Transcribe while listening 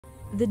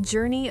The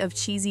journey of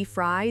cheesy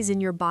fries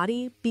in your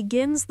body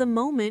begins the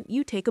moment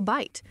you take a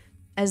bite.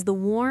 As the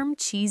warm,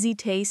 cheesy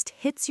taste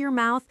hits your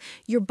mouth,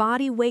 your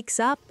body wakes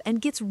up and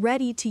gets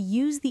ready to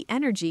use the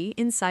energy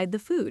inside the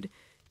food.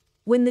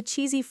 When the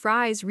cheesy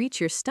fries reach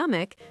your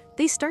stomach,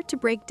 they start to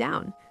break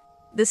down.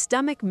 The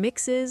stomach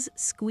mixes,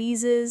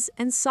 squeezes,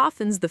 and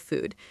softens the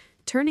food,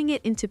 turning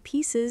it into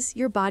pieces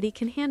your body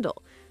can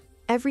handle.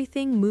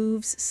 Everything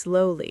moves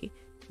slowly,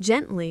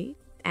 gently,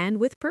 and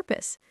with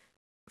purpose.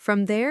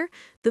 From there,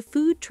 the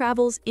food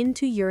travels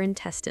into your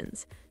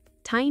intestines.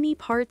 Tiny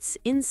parts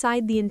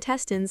inside the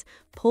intestines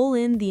pull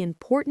in the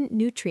important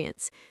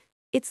nutrients.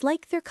 It's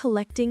like they're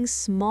collecting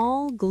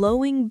small,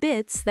 glowing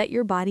bits that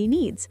your body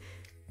needs.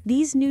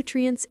 These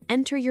nutrients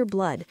enter your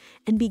blood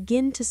and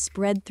begin to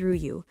spread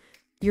through you.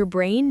 Your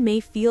brain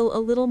may feel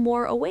a little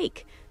more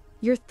awake.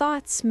 Your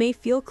thoughts may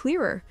feel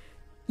clearer.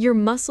 Your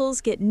muscles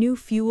get new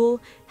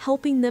fuel,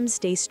 helping them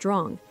stay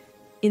strong.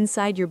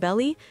 Inside your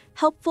belly,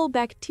 helpful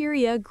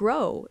bacteria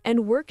grow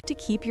and work to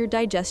keep your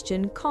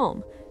digestion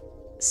calm.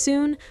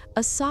 Soon,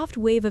 a soft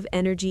wave of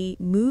energy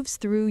moves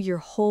through your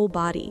whole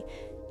body.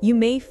 You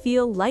may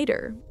feel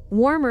lighter,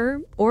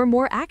 warmer, or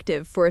more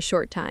active for a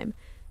short time.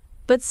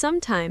 But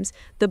sometimes,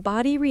 the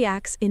body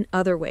reacts in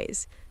other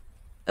ways.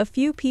 A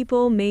few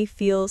people may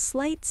feel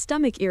slight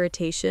stomach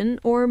irritation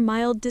or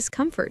mild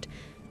discomfort.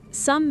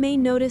 Some may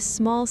notice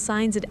small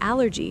signs of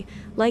allergy,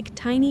 like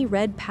tiny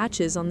red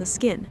patches on the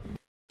skin.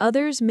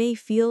 Others may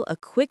feel a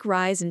quick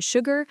rise in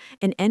sugar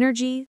and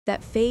energy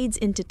that fades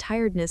into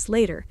tiredness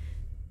later.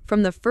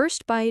 From the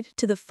first bite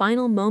to the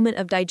final moment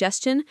of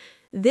digestion,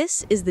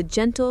 this is the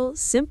gentle,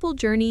 simple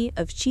journey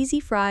of cheesy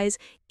fries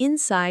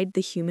inside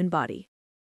the human body.